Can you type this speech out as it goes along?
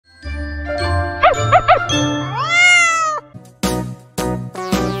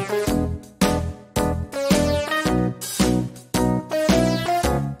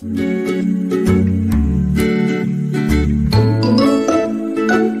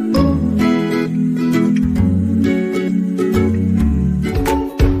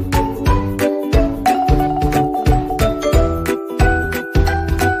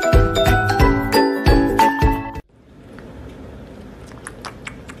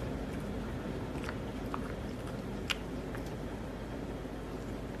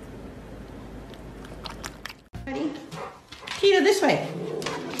Tito, this way.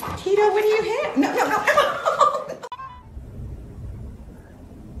 Tito, what do you have? No, no, no, Emma.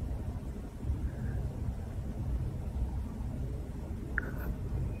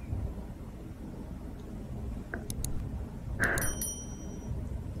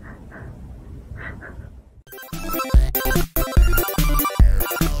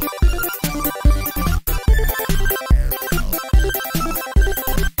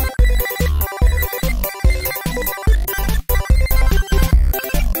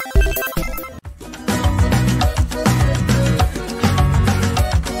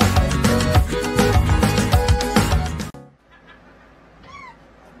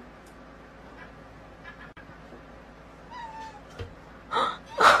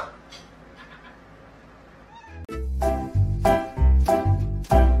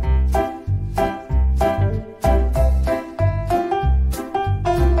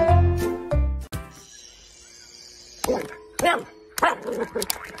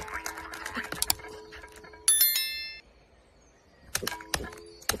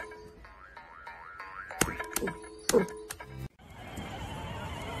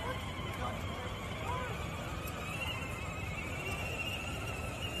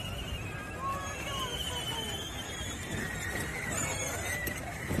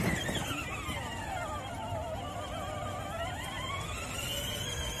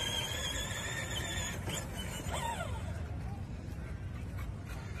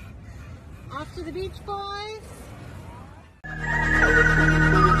 Off to the beach, boys.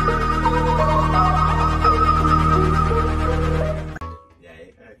 Yeah,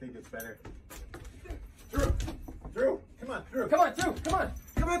 I think it's better. Drew, come on, Drew, come on, Drew, come on,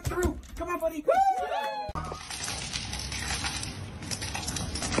 come on, Drew, come on, buddy.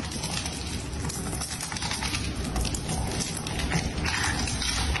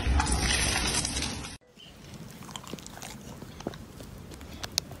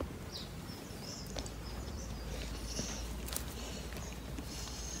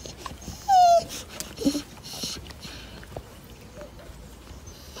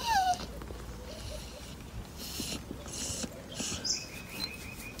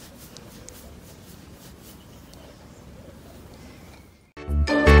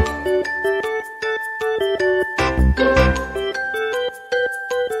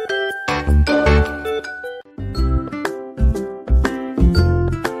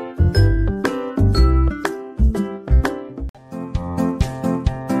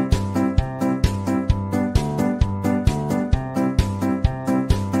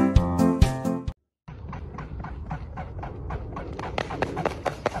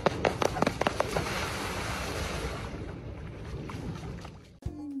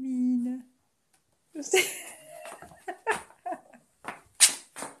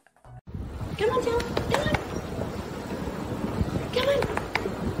 Come on, Joe. Come on. Come on.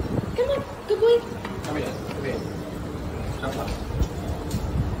 Come on. Good boy. Come here, come here. Jump up.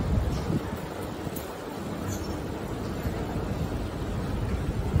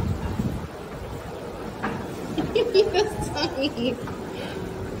 You're tiny.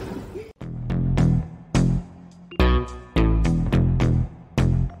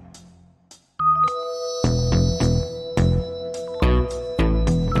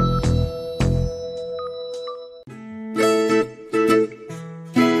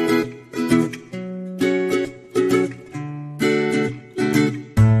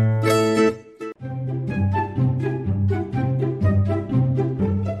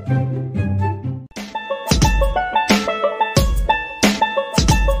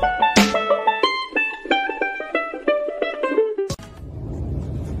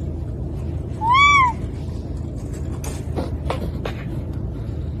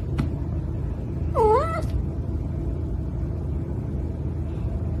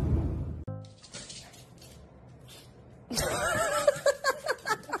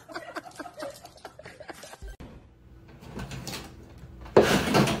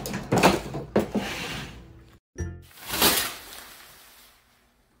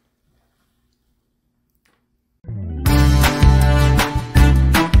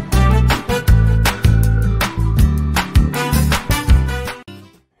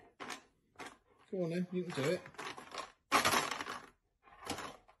 Come on then, you can do it.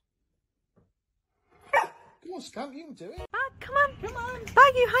 Come on, Scamp, you can do it. Bug, come on. Come on.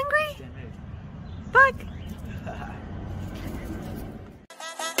 Bug, you hungry? Bug.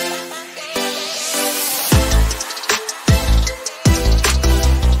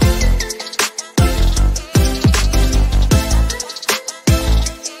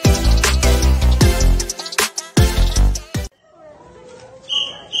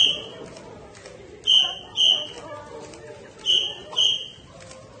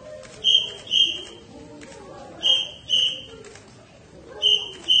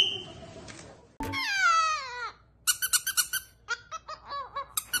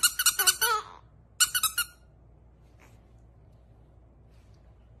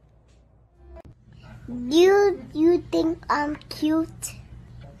 You think I'm cute?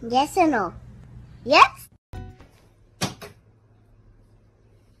 Yes or no? Yes?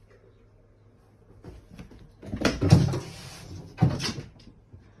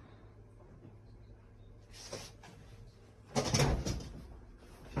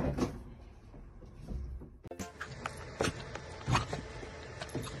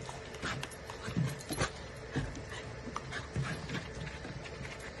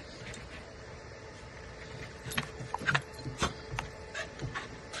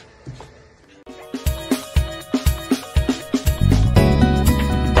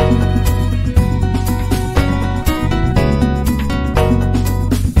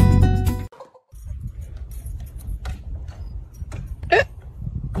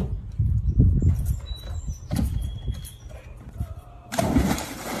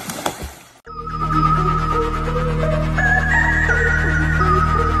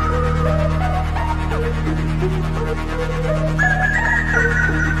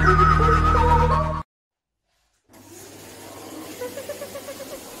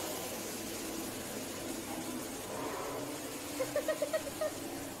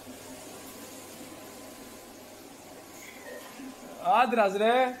 Ladras,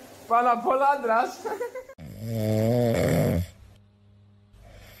 né? Fala por ladras. Wow,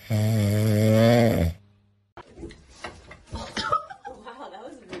 that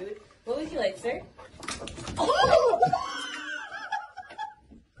was rude. What would you like, sir?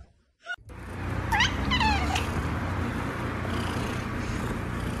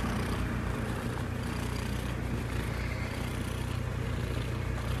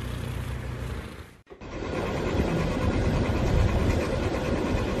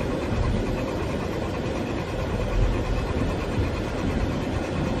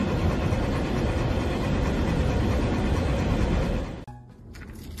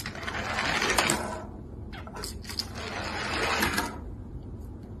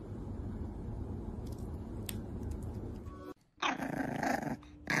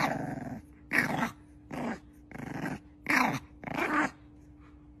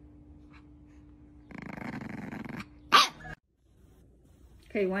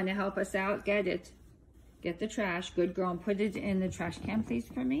 Okay, want to help us out? Get it. Get the trash. Good girl. And put it in the trash can, please,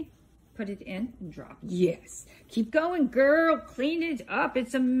 for me. Put it in and drop. Yes. Keep going, girl. Clean it up.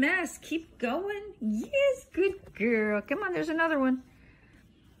 It's a mess. Keep going. Yes, good girl. Come on, there's another one.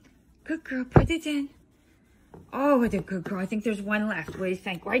 Good girl. Put it in. Oh, what a good girl. I think there's one left. What do you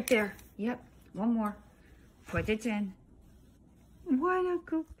think? Right there. Yep. One more. Put it in. What a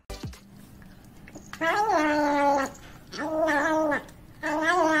good...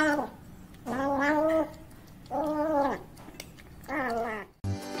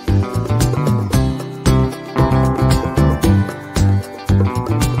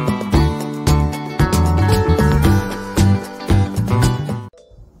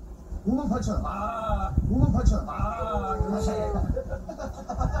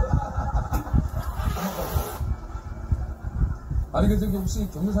 아니 근데 혹시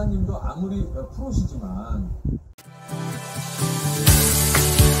경사님도 아무리 프로시지만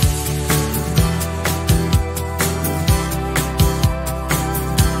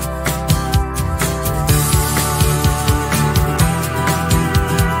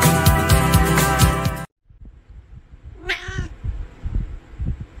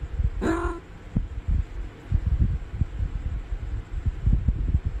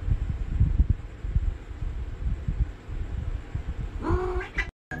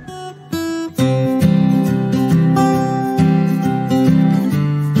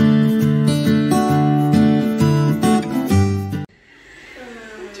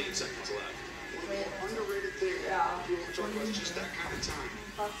just that kind of time.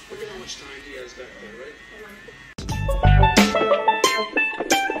 Look at how much time he has back there, right?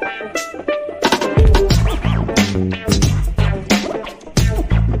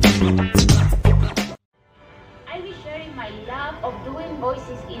 I'll be sharing my love of doing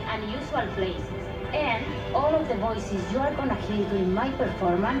voices in unusual places. And all of the voices you are gonna hear during my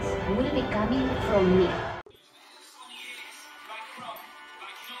performance will be coming from me.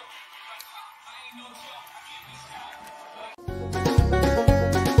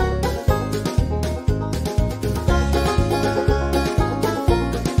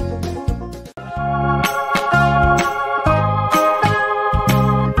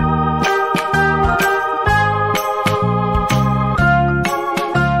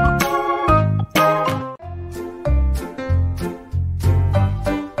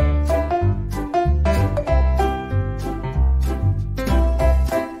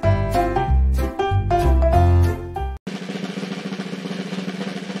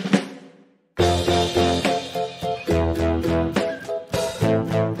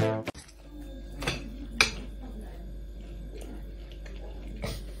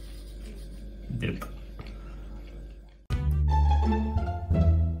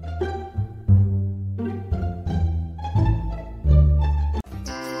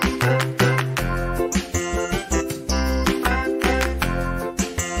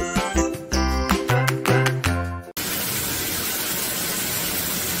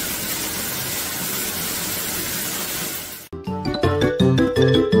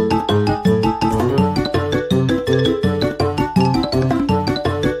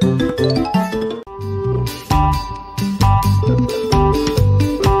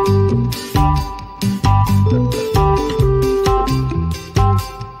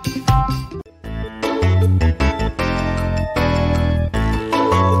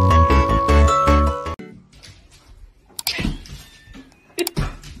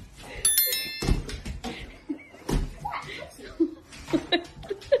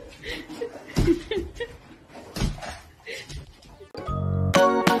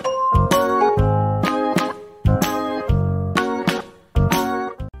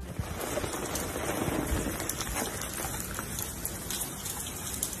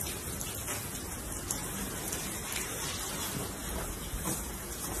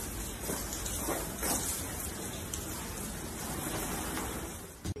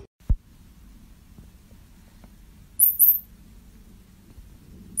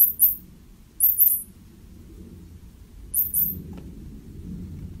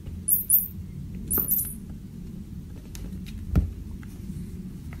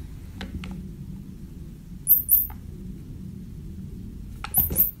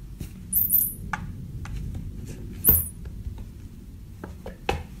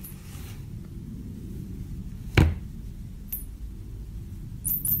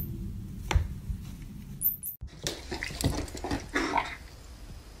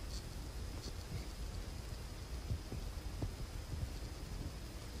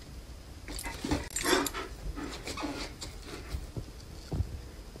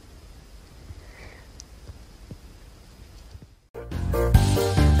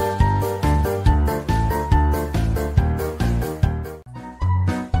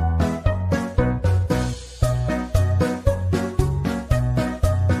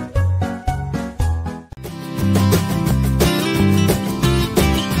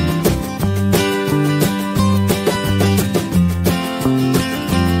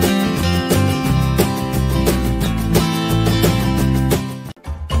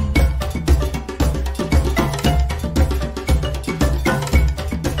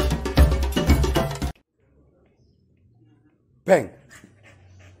 Bang.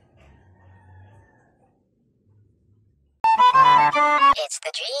 It's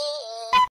the dream.